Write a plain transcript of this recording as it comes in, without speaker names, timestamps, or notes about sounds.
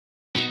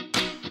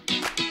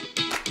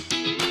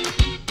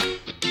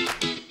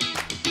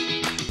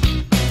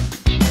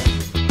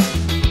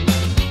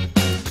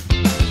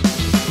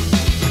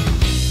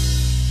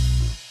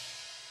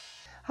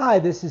Hi,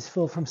 this is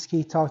Phil from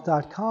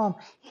SkiTalk.com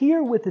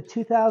here with the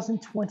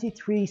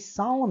 2023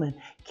 Salomon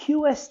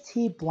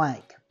QST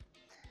Blank.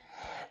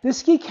 This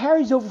ski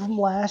carries over from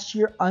last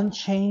year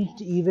unchanged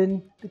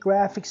even. The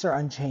graphics are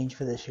unchanged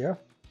for this year.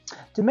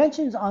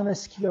 Dimensions on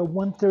this ski are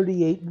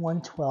 138,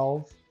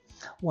 112,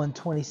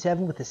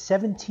 127 with a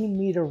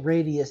 17-meter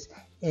radius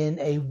in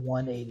a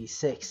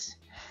 186.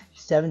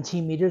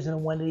 17 meters and a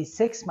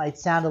 186 might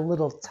sound a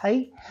little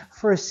tight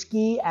for a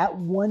ski at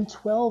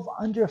 112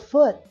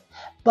 underfoot,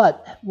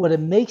 but what it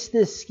makes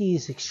this ski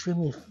is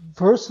extremely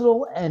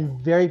versatile and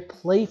very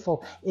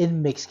playful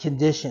in mixed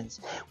conditions.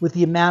 With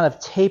the amount of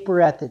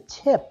taper at the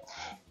tip,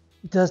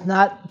 it does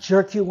not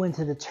jerk you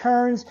into the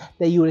turns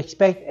that you would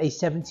expect a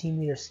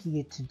 17-meter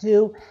ski to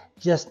do.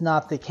 Just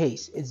not the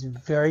case. It's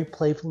very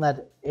playful in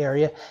that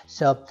area.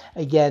 So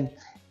again,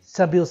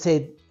 some people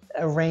say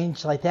a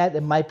range like that,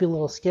 it might be a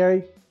little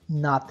scary.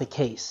 Not the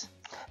case.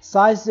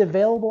 Sizes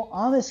available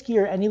on the ski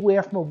are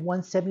anywhere from a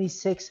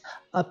 176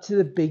 up to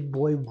the big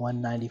boy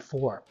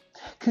 194.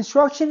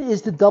 Construction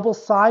is the double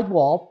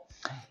sidewall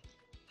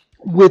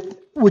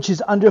which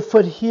is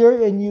underfoot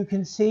here, and you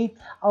can see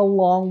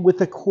along with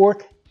the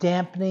cork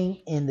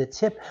dampening in the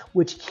tip,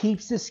 which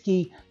keeps the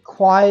ski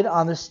quiet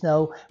on the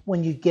snow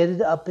when you get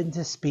it up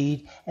into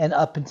speed and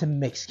up into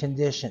mixed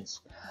conditions.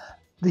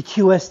 The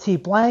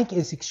QST Blank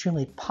is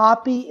extremely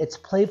poppy, it's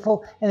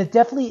playful, and it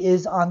definitely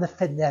is on the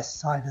finesse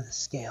side of the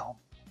scale.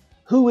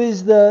 Who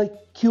is the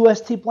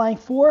QST Blank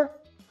for?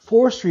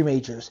 Forestry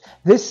majors.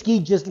 This ski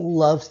just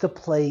loves to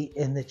play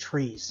in the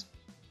trees.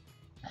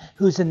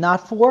 Who's it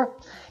not for?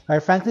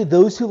 Quite frankly,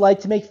 those who like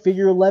to make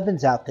figure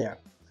 11s out there.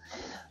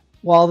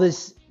 While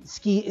this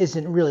ski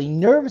isn't really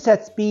nervous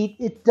at speed,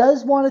 it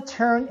does want to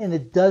turn and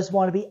it does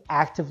want to be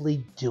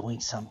actively doing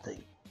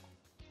something.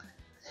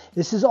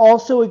 This is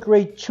also a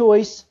great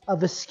choice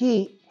of a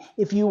ski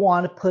if you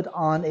want to put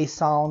on a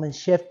Salomon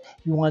shift,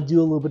 you want to do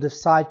a little bit of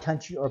side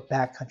country or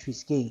back country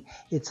skiing.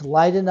 It's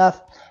light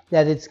enough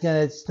that it's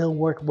going to still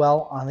work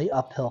well on the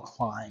uphill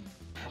climb.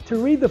 To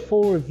read the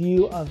full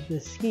review of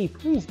this ski,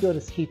 please go to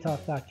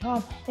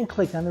SkiTalk.com and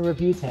click on the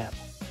review tab.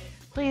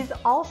 Please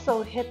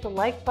also hit the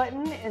like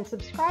button and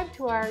subscribe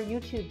to our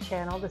YouTube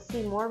channel to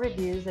see more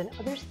reviews and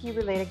other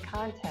ski-related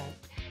content,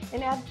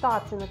 and add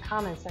thoughts in the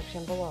comment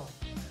section below.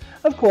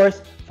 Of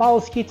course, follow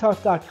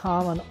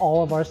SkiTalk.com on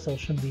all of our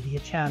social media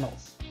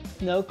channels.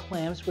 No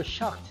clams were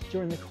shucked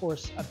during the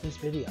course of this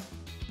video.